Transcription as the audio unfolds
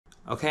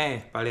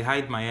Okay, Pali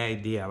hide my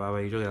ID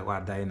baba ichoka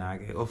kwa dai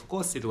nake. Of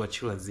course it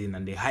wachula zina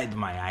and they hide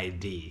my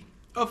ID.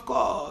 Of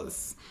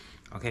course.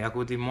 Okay,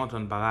 akuti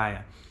Morton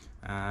Baghaya.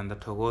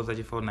 Ndathokoza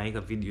chifukwa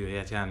naika video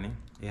ya chani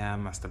ya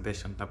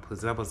masturbation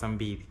taphunzirapo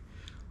zambiri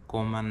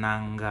koma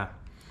nanga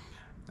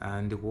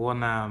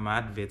ndikuona ma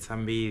adverts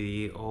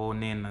ambiri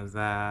onena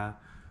za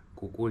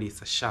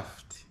kukulisa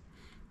shaft.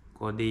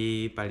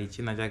 Kodi pali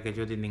china chake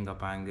choti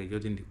ndingapange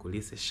choti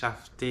ndikulise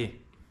shaft.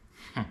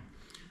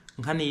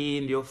 Nkhani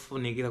iyi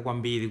ndiyofunikira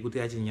kwambiri kuti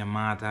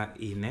achinyamata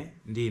ine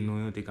ndi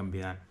inuyo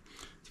tikambirana.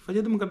 Chifukwa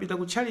choti mukapita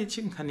ku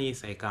chalichi nkhani iyi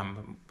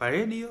saikamba, pa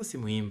radio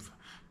simuimva,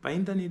 pa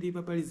intaneti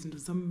pali zinthu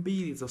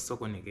zambiri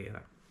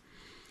zosokonekera.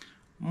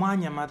 Mwa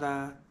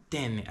anyamata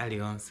 10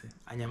 aliyonse,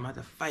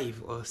 anyamata 5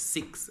 or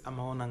 6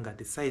 amaona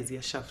ngati size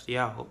ya shaft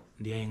yawo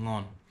ndi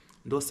yaying'ono,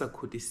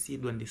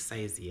 ndosakhutisidwa ndi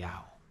size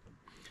yawo.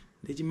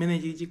 Ndi chimene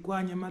chichi kwa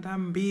anyamata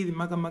ambiri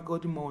makamaka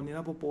kuti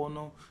muonerapo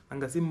pono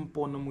angasi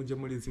mpono muja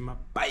muli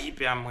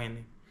zimapaipi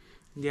amwene.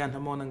 Ndi anthu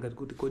amaona ngati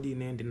kuti kodi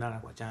ine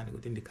ndinalakwa chani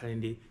kuti ndikhale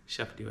ndi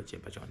shaft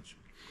yochepa choncho.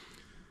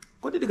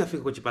 Kodi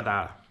tikafika ku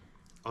chipatala,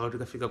 or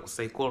tikafika ku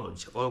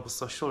psychology, or ku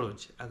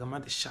sociology,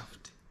 akamati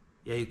shaft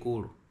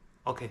yaikulu.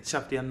 Okay,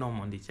 shaft ya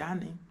normal ndi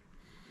chani?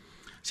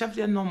 Shaft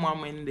ya normal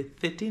amwene ndi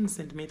 13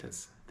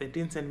 centimeters.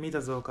 13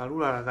 centimeters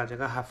okalula lakache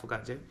ka hafu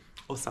kache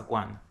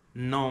osakwana.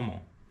 Normal.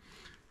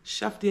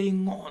 Shaft ya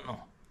ing'ono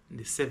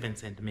ndi 7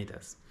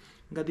 centimeters.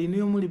 Ngati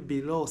inuyo muli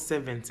below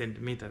 7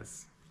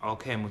 centimeters,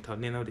 okay,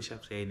 mutaonena kuti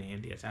shaft ya ine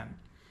ndi yachani.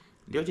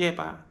 Ndiyo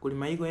chepa, kuli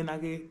maiko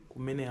enake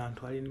kumene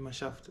anthu ali ndi ma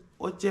shaft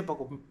ochepa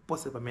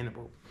kupose pamene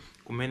po.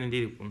 Kumene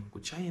ndili ku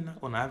China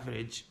on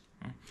average,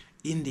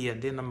 India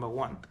ndi number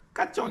 1.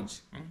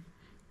 Kachonchi.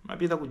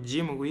 Mapita ku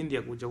gym ku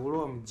India kuja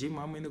kulowa mu gym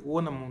amwene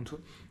kuona munthu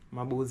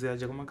mabuzi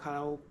aja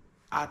kumakhala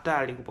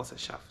atali kuposa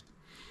shaft.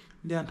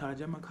 Ndi anthu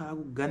aja makhala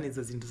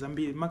kuganiza zinthu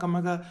zambiri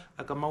makamaka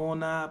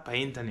akamaona pa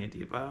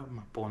internet pa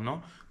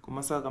mapono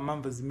komanso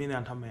akamamva zimene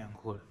anthu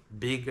amayankhula.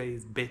 Bigger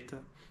is better.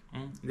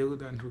 Ndi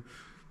kuti anthu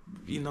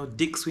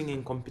dick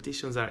swinging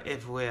competitions are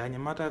everywhere.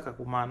 Anyamata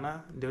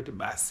akakumana ndi kuti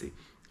basi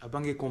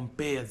apange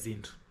compare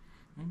zinthu.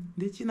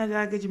 Ndi china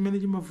chake chimene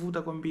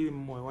chimavuta kwambiri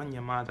mmoyo wa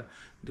nyamata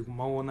ndi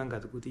kumaona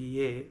ngati kuti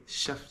ye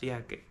shaft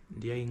yake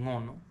ndi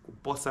yaying'ono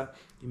kuposa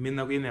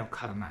imene akuyenera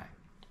kukhala nayo.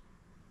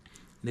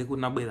 Ndi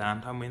kunabwera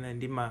anthu amene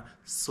ndi ma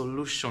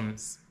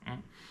solutions.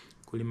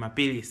 Kuli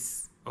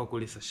mapilisi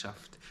okulisa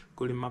shaft,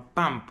 kuli ma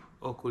pump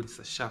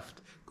okulisa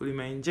shaft, kuli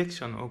ma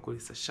injection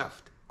okulisa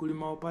shaft, kuli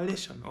ma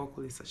operation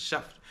okulisa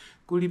shaft,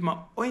 kuli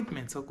ma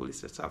ointments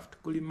okulisa shaft,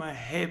 kuli ma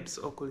herbs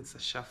okulisa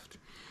shaft.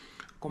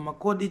 Koma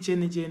kodi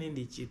cheni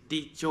ndi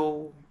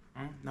chiticho.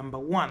 Number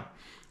 1,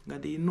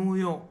 ngati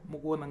inuyo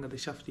mukuona ngati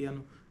shaft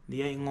yanu ndi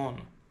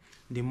yaying'ono,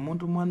 ndi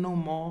munthu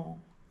mwanomo,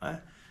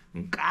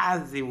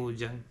 mkazi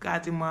uja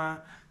mkati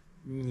mwa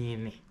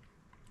nyine,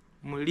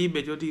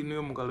 mulibe choti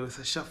inuyo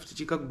mukalowesa shaft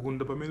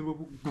chikagunda pamene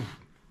popo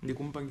ndi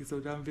kumpangisa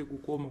kuti amve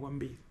kukoma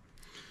kwambiri.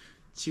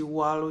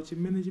 Chiwalo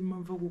chimene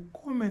chimamva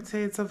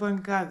kukometsetsa pa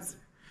mkazi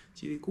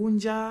chili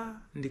kunja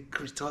ndi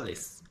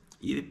clitoris,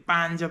 ili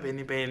panja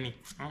penipeni.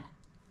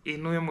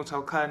 Inuyo mutha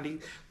kukhala ndi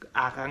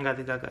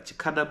akangati kaka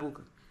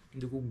chikhadabuka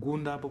ndi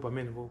kugunda apo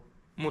pamene popo.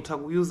 Mutha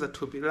kuyuza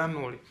thupi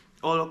lanuli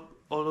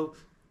olo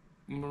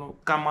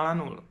kamwa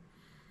lanulo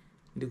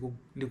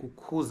ndi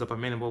kukhuza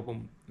pamene popo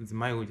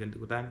mzimayi uja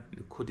ndikutani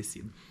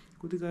ndikukhutisida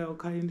kuti kaya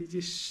ukhale ndi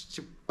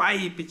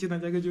chipaipi china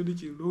chake choti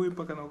chilowe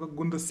mpaka na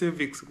ukagunda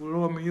cervix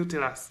kulowa mu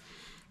uterus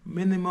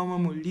mmene mama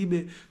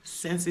mulibe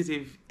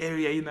sensitive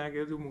area ina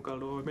yake kuti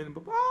mukalowa mmene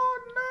popo oh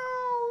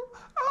no,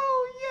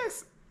 oh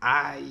yes,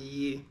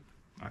 ayi.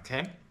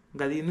 Okay,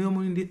 ngati inuyo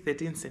muli ndi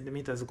 13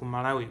 centimeters ku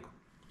Malawiko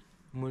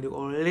muli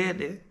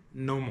already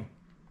normal.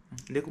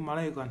 Ndi ku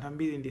Malawiko anthu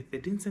ambiri ndi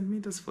 13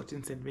 centimeters,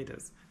 14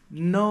 centimeters.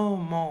 No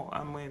more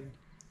amwene.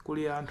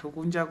 Kuli anthu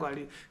kunjako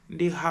ali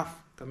ndi half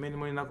kamene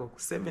muli nako ku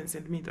 7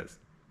 centimeters.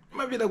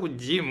 Mapita ku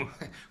gym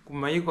ku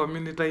maiko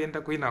amene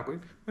tayenda kwinako.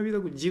 Mapita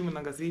ku gym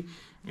nangasi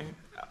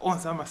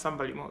onse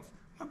amasamba limodzi.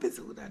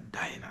 Mapeza kuti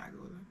adai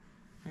nako.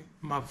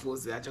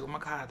 Mavuzi acha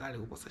kumakhala atali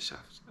kuposa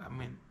shaft.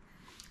 Amen.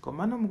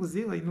 Komano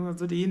mukuziwa inuyo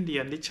zoti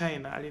India ndi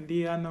China ali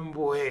ndi ana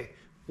mbowe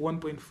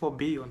 1.4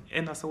 billion,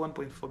 ena sa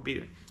 1.4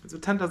 billion.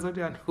 Zitanda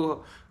zoti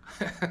anthu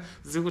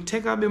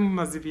zikuthekabe mu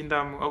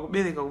mazipindamo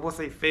akubereka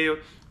kuposa ifeyo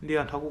ndi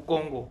anthu aku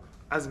Congo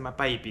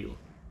azimapaipiwo.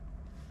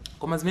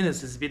 Koma zimene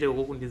sizipite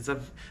ukuku ndi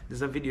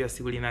za video ya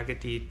siku linake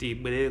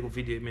tibwerere ku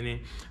video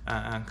imene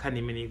nkhani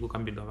imene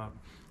ikukambidwa papa.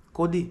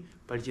 Kodi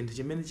pali chinthu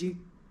chimene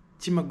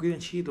chimagwira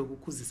ntchito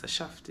kukhuzisa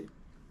shaft.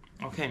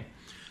 Okay.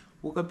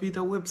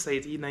 Ukapita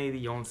website ina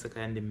ili yonse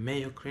kaya ndi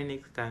Mayo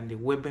Clinic, kaya ndi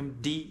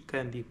WebMD,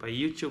 kaya ndi pa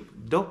YouTube,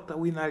 doctor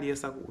wina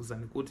aliyesa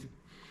kuuzani kuti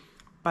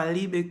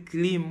palibe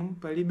cream,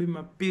 palibe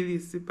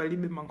mapilisi,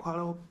 palibe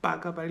mankhwala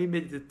opaka, palibe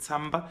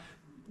zitsamba,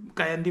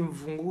 kaya ndi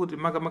mvunguti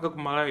makamaka ku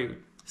Malawi.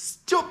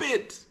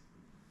 Stupid!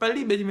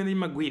 Palibe chimene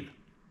chimagwira.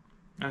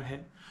 Okay.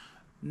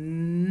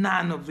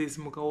 None of this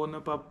mukaona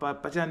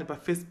pachani pa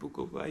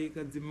Facebook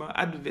ayika zima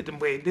advert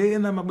mbwende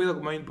ena mabwera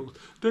ku inbox.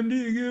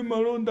 Tandike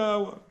malonda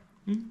awa.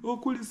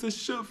 okulisa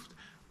shaft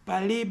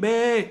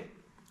palibe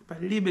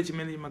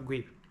chimene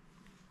imagwira.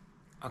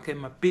 Okay,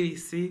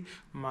 mapilisi,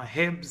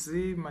 herbs,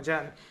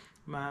 majani,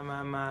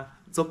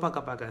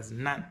 zopakapaka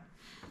zinani.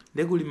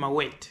 Ndekuli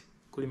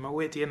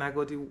maweti yena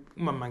akoti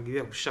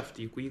umamangirira ku shaft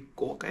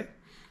ikuikoka.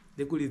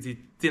 Ndekuli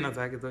zitena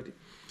zake zoti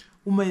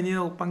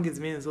umayenera upange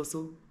zimene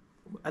zonso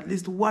at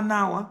least 1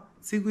 hour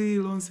siku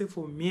ilonse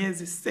for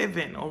miezi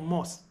 7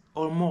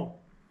 or more.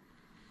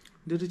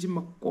 Ndito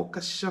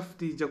chimakoka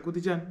shaft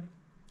chakuti chani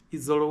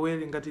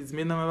izolowere ngati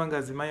zimene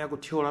amapanga zimayi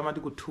akuthyola amati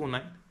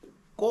kuthuna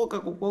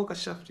kukoka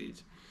shaft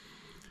ichi.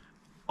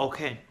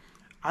 Okay,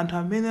 anthu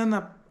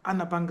amene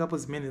anapangapo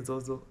zimene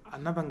zozo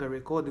anapanga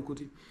record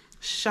kuti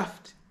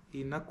shaft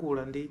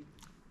inakula ndi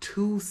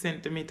 2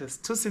 centimeters.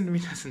 2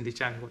 centimeters ndi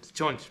chani kuti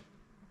chonchi.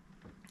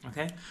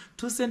 Okay,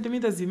 2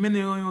 centimeters imene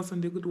yoyonso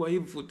ndikuti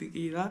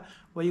waivutikira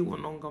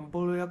waiwononga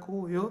mbolo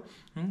yakoyo.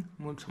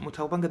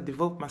 Mutakupanga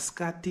develop ma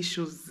scar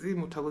tissues,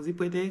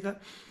 mutakuzipweteka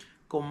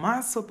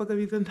komanso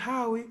pakapita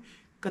nthawi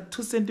ka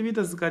 2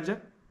 centimeters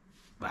kaja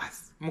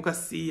basi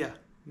mukasiya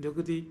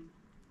ndikuti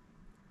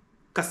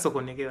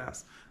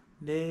kasokonekeraso.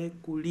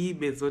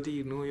 Kulibe zoti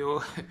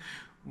inuyo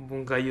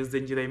mungayuze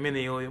njira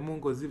imene yoyo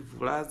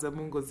mungozivulaza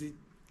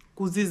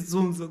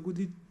kuzizunza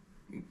kuti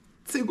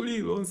tsiku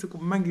lilonse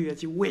kumangirira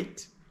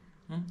chiweti.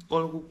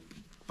 Or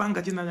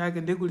kupanga china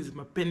chake ndekuli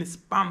zima penis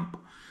pump,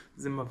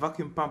 zima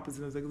vacuum pump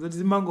zake zoti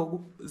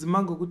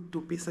zimango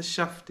kutupisa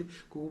shaft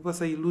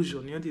kukupasa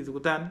illusion yoti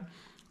zikutani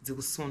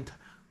zikusuntha.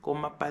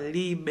 Koma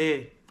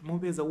palibe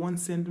mupeza 1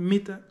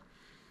 centimeter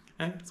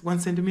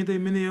 1 centimeter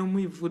imene yo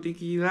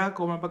muivutikira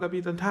koma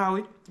pakapita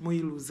nthawi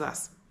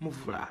muiluzasa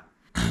muvulala.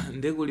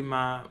 Ndekuli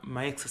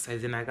ma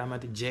exercise ena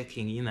akamati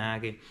jacking ina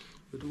yake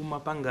kuti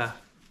umapanga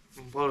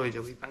mbolo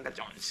icho kuipanga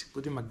chonchi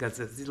kuti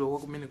magazi azilowa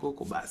kumene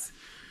koko basi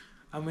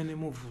amene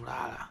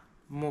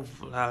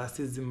muvulala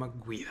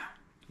sizimagwira.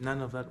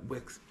 None of that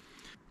works.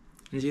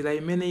 Njira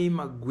imene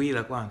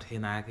imagwira kwa anthu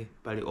ena ake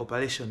pali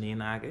operation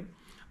ena ake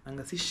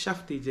nanga si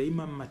shaft ija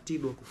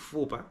imamatidwa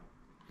kufupa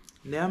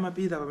ndi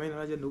amapita pamene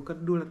aja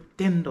ndikukadula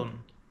tendon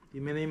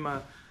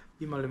imene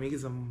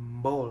imalumikiza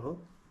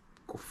mbolo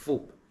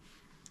kufupa.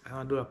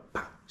 Amadula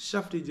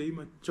shaft ija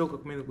imachoka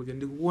kumene kuja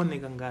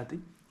ndikuoneka ngati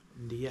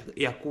ndi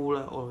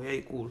yakula or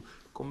yaikulu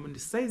koma ndi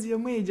size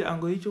yomwe ija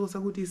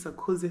angoyichosa kuti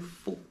isakhoze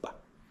fupa.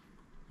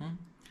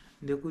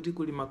 Ndikuti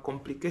kuli ma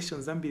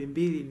complications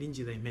ambirimbiri ndi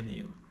njira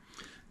imeneyo.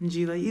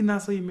 Njira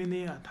inaso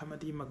imene anthu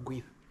amati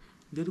imagwira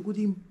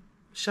ndikuti kuti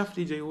shaft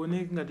ija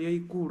ioneke ngati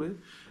yaikulu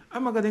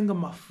amakatenga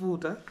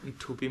mafuta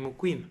mthupi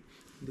mukwina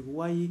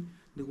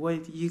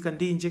ndikuwayika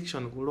ndi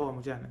injection kulowa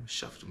muchana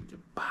shaft muja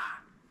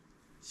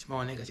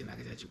chimaoneka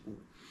chinake chachikulu.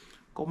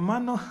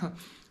 Komano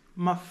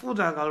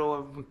mafuta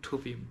akalowa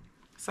mthupi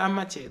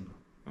samachedwa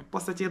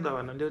posachedwa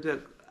pano ndikuti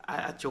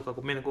achoka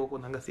kumene koko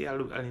nanga si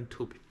ali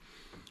mthupi.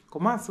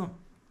 Komanso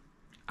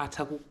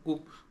atha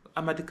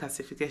amati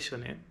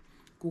classification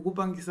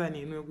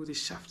kukupangisani inu kuti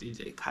shaft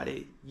ija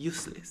ikhale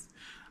useless.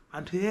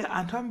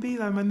 Anthu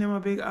ambiri amene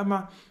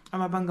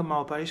amapanga ma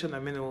operation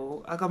amene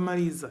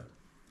akamaliza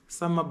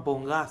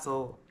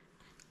samabongaso.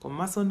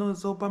 Komanso ndo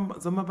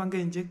zomapanga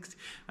inject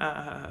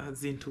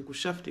zinthu ku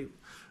shaft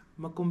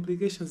ma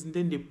complications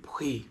ndendi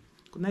pwe.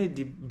 Kunali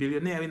di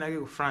billionaire wina ake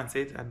ku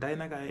France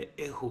adainaka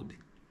Ehud.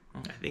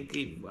 I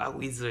think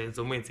aku Israel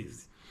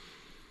zomwezizi.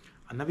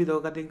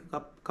 Anapita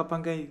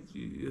kapanga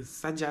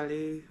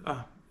surgery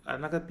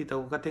anakapita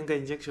kukatenga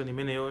injection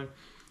imene yo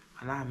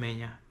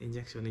anamenya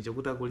injection icho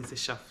kuti akulise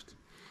shaft.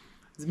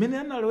 Zimene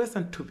analowesa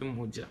mthupi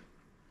muja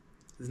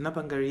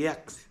zinapanga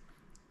react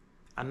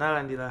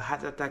analandira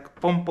heart attack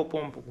pompo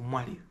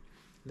kumwalira.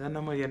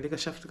 Ndana mwali andika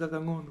shaft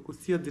kakang'ono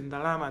kusiya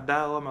zindalama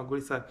dawa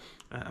amagulisa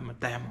ama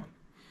diamond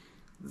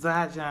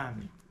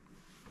zachani.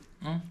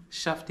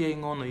 Shaft ya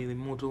ing'ono ili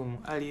mutu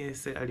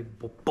aliyense ali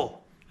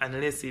popo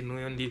unless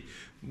inuyo ndi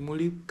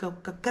muli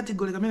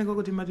category kamene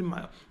kako timati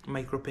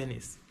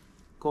micropenis.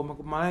 Koma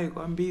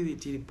kumalaiko ambiri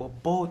tili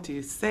popo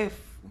tili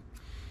safe.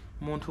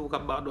 Munthu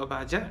ukabadwa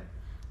paja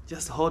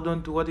just hold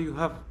on to what you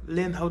have,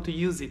 learn how to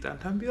use it.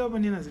 Antambira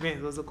manena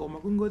zimene zozo koma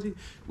kungoti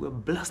we're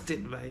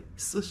blasted by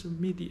social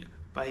media,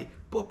 by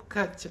pop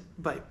culture,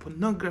 by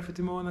pornography.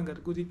 Timaona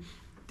ngati kuti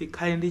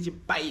tikhale ndi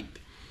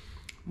chipipe.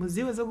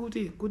 Muziwe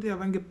zakuti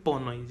apange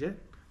pono ije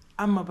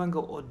amapanga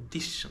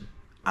audition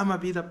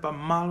amapita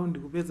pamalo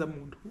ndikupeza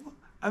munthu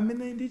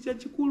amene ndi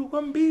chachikulu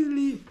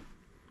kwambiri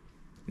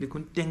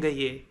ndikuntenga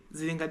iye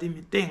zili ngati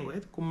mitengo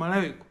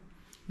kumalawiko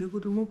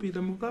ndikuti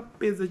mupita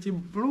mukapeza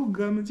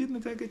chibluga china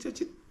chake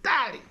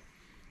chachitali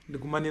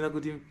ndikumanena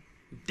kuti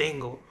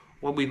mtengo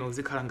wabwino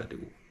uzikhala ngati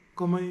uwu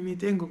koma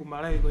mitengo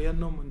kumalawiko ya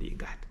nomo ndi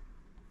ingati.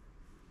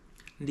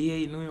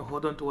 Ndiye inuyo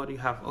hold on to what you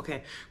have. Okay,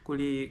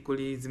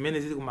 kuli zimene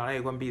zili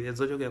kumalawiko kwambiri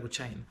zochokera ku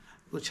China.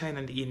 Ku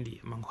China ndi India,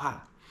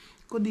 Mankhwala.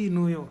 Kodi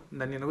inuyo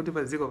ndanena kuti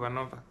paziko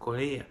panopa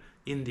Korea,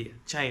 India,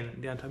 China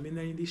ndi anthu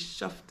amene ali ndi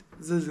shaft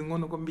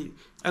zazing'ono kwambiri.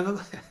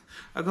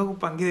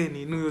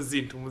 Akakupangireni inuyo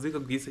zinthu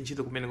muzikagwiritsa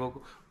ntchito kumene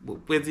koko.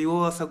 Bwezi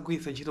iwo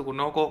asagwiritsa ntchito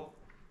kunoko.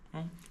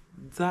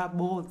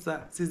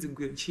 Zabodza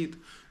sizigwira ntchito.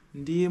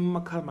 ndiye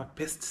mumakhala ma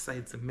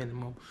pesticides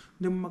minimum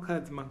ndiye mumakhala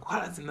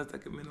zimankhwala zina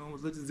zake minimum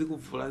zoti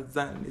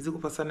zikuvulazani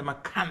zikupasani ma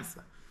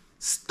cancer.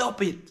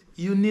 Stop it.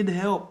 You need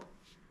help.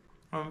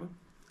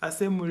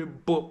 Asemuli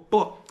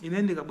bo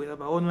ine ndikabwera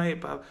pa online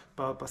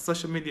pa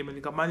social media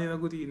ndikamanena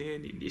kuti ine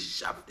ndi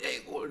shaft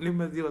ego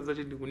nimaziwa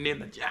zoti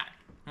ndikunena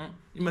chani.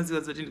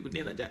 Nimaziwa zoti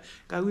ndikunena chani.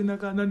 Kawina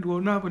kana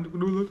ndionapo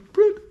ndikudola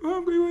bread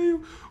wangu iwe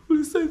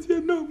uli size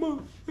ya normal.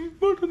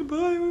 Morton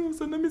Baghaya wewe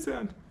usanamise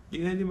anthu.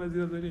 Ine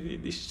ndimaziwa zoti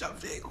ndi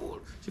shaft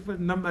ego. Chifukwa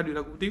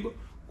nambadwira kutiko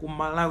ku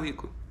Malawi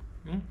ko.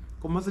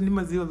 Komanso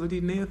ndimaziwa zoti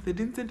ine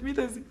 13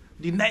 cm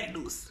ndi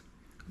naidus.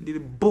 Ndili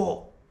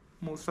bo.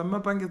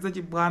 Musamapange za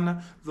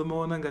chibwana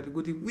zomaona ngati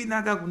kuti wina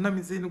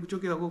akakunamizeni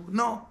kuchokera koko.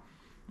 No.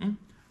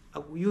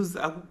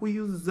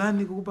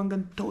 Akukuyuzani kukupanga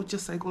torture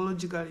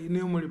psychologically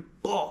ineyo muli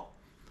bo.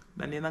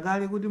 Ndanena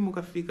kale kuti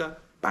mukafika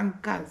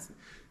pankazi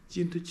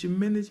chinthu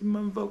chimene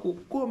chimamva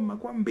kukoma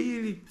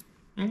kwambiri.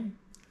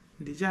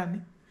 Ndi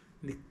chani?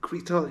 Ndi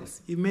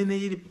clitoris imene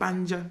ili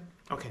panja.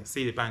 Okay,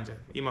 si ili panja.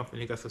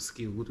 Imafunika so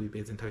skill kuti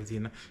uipeze nthawi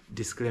zina.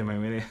 Disclaimer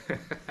imene.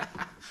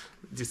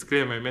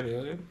 Disclaimer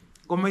imene.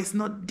 Koma it's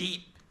not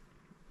deep.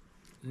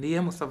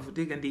 Ndiye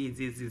musavutika ndi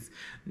izizi.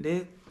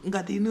 Nde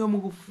ngati ineyo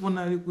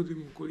mukufuna ali kuti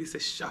mukulise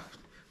shaft.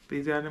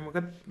 Pezani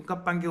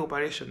mukapange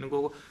operation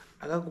ngoko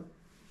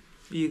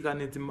akakupika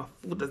nezi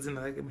mafuta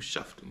zina zake mu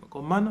shaft.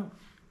 Komana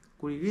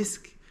kuli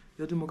risk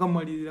yoti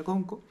mukamwalirira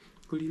konko,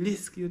 kuli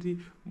risk yoti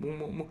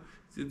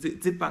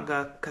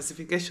zipanga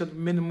classification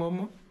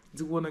minimum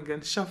zikuona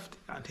ngani shaft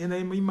antena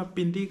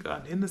imapindika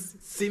antena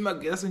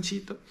simageraso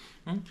ntchito.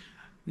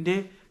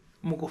 Nde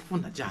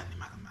mukufuna chani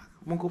makamaka.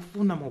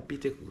 Mukufuna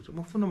mupite kuti,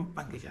 mukufuna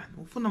mupange chani,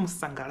 mukufuna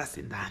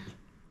musangalase ndani.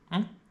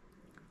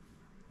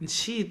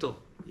 Ntchito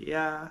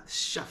ya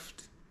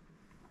shaft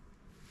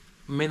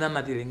mmene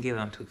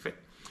anatilengera anthu ife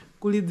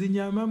kuli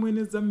zinyama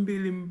mwene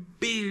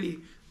zambiri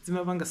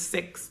zimapanga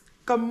sex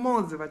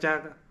kamodzi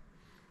pachaka.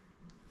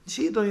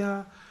 Ntchito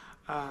ya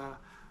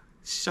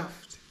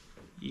shaft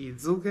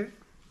idzuke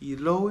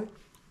ilowe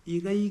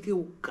ikayike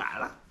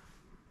ukala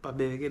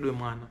paberekedwe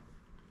mwana.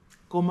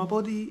 Koma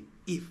poti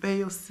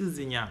ifeyo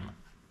sizinyama,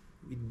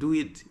 we do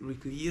it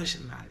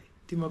recreationally.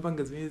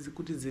 Timapanga zimene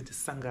kuti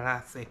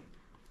zitisangalase.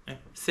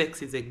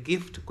 Sex is a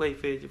gift kwa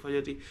ifeyo chifukwa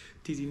choti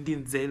tili ndi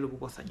nzeru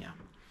kuposa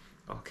nyama.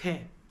 Okay.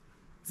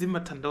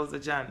 Zimatanthauza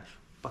chani?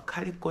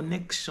 Pakhale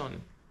connection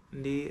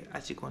ndi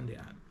achikonde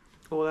anu.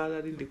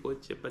 Olala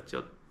ndikochepa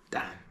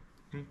chotani.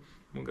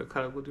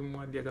 Mungakhala kuti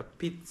mwadya ka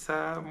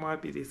pizza,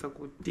 mwapitisa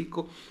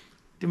kutiko.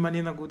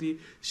 Timanena kuti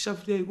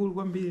shaft yaikulu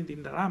kwambiri ndi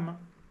ndalama.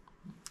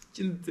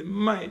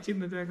 Chinzimayi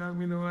chinateka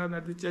mwina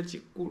wana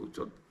chachikulu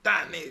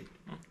chotani.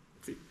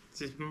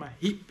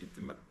 Chimahipi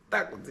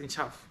zimatako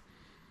zinchafu.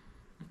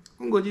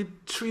 Ungoji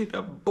treat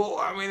a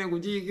boy amene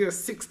kuchikira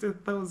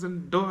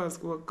 $60,000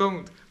 ku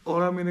account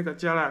ola amene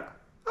kachalaka.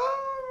 Oh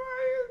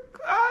my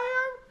God, I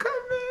am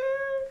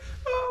coming.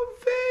 Oh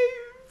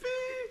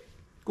baby.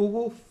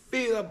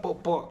 Kukufika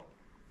popo.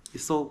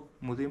 So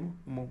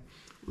muzimu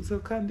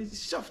usakandi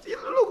shaft.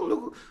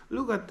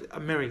 Look at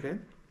America.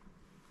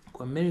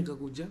 Ku America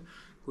kuja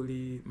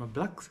kuli ma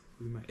blacks,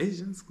 kuli ma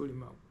Asians, kuli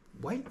ma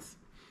whites.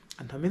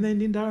 Anthu amene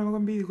ndi ndalama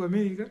kwambiri ku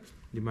America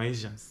ndi ma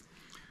Asians.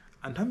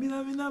 Anthu ambiri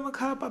amene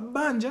amakhala pa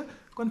banja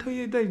kwa nthawi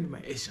yayitali ndi ma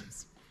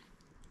Asians.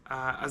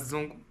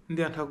 Azungu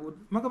ndi anthu akuda.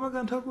 Makamaka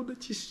anthu akuda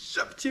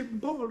chishapu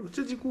chimbolo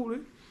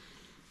chachikulu.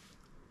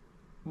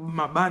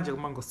 Mabanja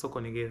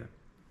kumangosokonekera.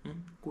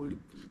 Kuli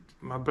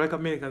ma black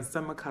Americans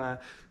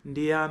samakhala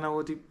ndi ana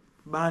oti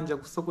banja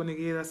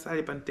kusokonekera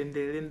sali pa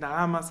mtendere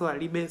ndalama so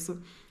alibeso.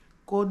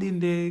 Kodi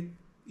nde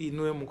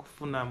inuwe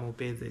mukufuna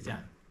mupeze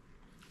chani?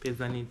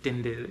 Peza ni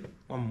mtendere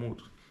wa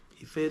mutu.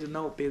 Ife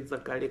tinawupeza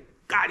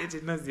kale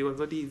tinaziwa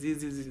zoti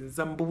izizi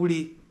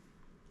nzambuli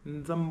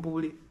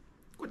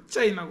ku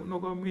China kuno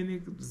kwa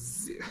mwini.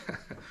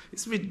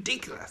 It's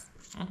ridiculous.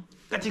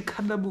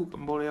 Kachikadabuka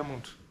mbolo ya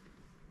mutu.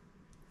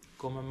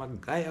 Koma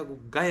magaya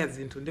kugaya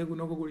zinthu nde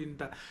kunoko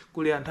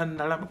kuli anthu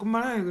ndalama.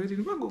 Kumalayo kuti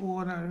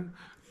ndimangokuona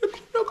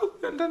kunoko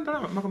kuli anthu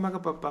ndalama. Makamaka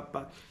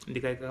pa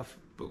ndikaika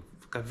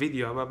ka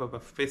video ababa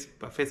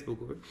pa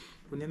Facebook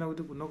kunena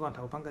kuti kunoko anthu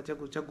akupanga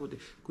chakuti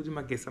kuti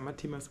magesa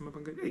matima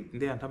samapanga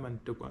nde anthu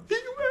amanitokwa.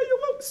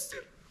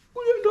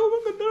 Kuli anthu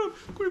akupanga ndalama,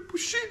 kuli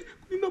Pushini,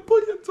 kuli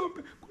Napoleon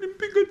Zombe, kuli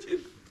mpinga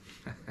china.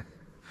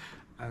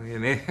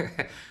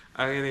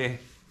 Agene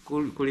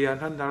kuli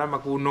anthu ndalama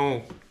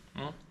kuno.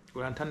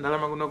 Kuli anthu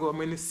ndalama kuno kwa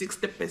mwene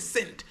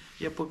 60%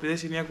 ya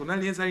population yako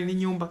naliyense ali ni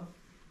nyumba.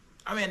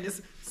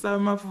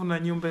 Samafuna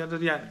nyumba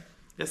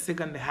ya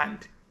second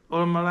hand.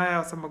 All malaya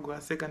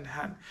wasamagula second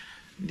hand.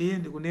 Ndiye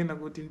ndikunena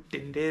kuti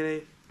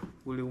mtendere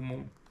kuli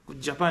umu. Ku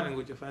Japan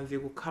kujafanzi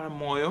kukhala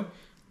moyo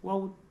wa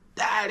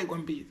utali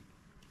kwambiri.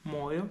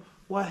 Moyo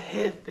wa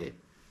healthy.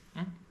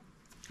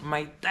 Ma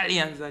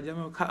Italians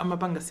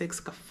amapanga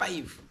sex ka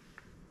 5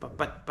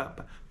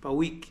 pa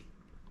week.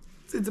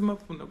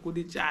 Sizimafuna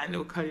kuti chani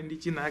ukhali ndi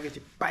china yake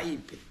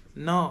chipipe.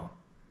 No.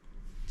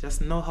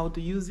 Just know how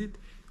to use it.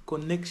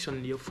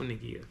 Connection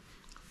yofunikira.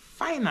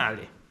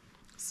 Finally,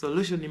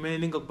 solution imene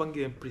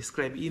ndingakupangira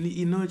prescribe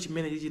ino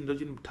chimene chichi ndo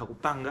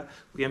chimutakupanga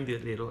kuyambira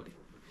lero.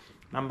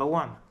 Number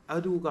 1,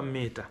 ati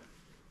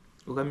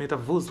ukameta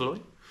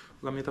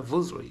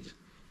vuzlo ichi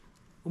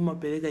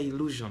umapereka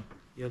illusion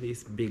yoti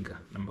is bigger.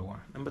 Number 1.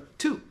 Number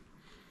 2,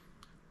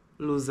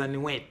 losing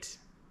weight.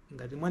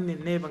 Ngati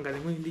mwanenepa, ngati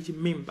muli ndi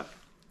chimimba,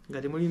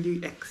 ngati muli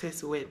ndi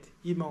excess weight,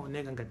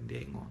 imaoneka ngati ndi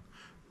ing'ono.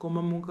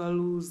 Koma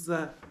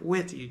mukaluza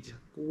weight ija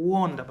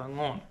kuwonda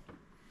pang'ono,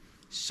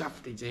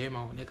 shaft ija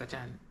imaoneka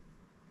chani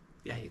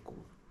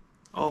yayikulu.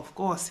 Of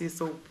course,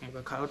 so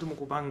mukakhala kuti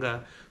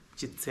mukupanga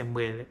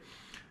chitsembwere,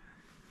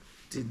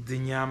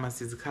 zinyama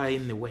sizikhala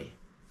in the way.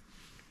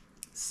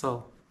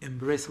 So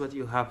embrace what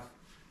you have.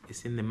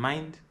 It's in the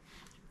mind.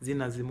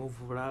 Zina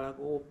zimuvulala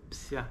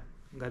kopsya.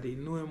 Ngati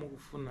inuwe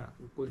mukufuna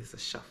kukulisa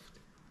shaft,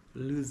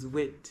 lose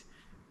weight,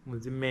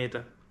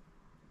 muzimeta.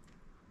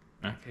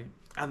 Okay.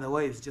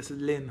 Otherwise, just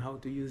learn how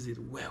to use it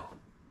well.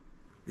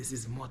 This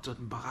is Morton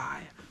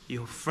Baghaya,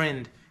 your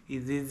friend.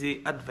 Is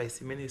easy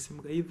advice imene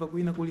simukaiva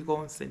kuina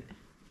kulikonse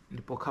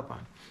ndipo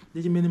kapano.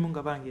 Ndi chimene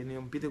mungapange ni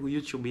mpite ku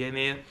YouTube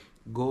yene,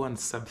 go and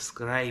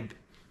subscribe.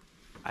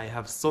 I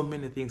have so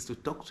many things to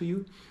talk to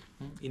you.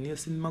 Iniyo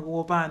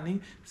sinimakuopani,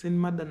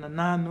 sinimadana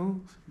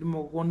nanu,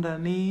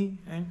 ndimakukondani,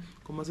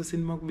 komanso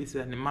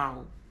sinimakubisirani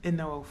mawu.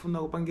 Ena wakufuna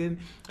kupangeni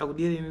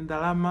akudiyeni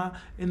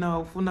ndalama, ena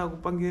wakufuna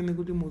kupangeni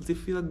kuti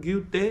muzifeel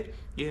guilty,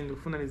 ine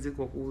ndikufuna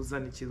niziko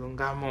kuuzani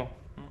chilungamo.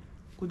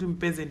 Kuti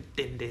mpeze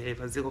mtendere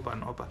paziko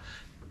panopa.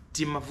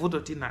 Timavuto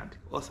tinati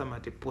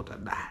osamatiputa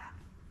dala.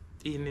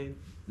 Ine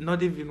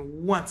not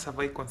even once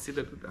have I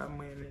considered that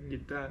amwene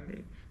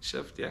nditani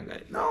shaft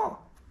yanga. No.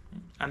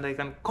 And I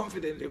can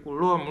confidently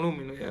kuloa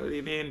mlumi no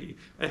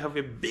I have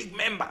a big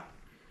member.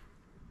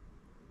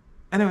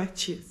 Anyway,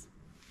 cheers.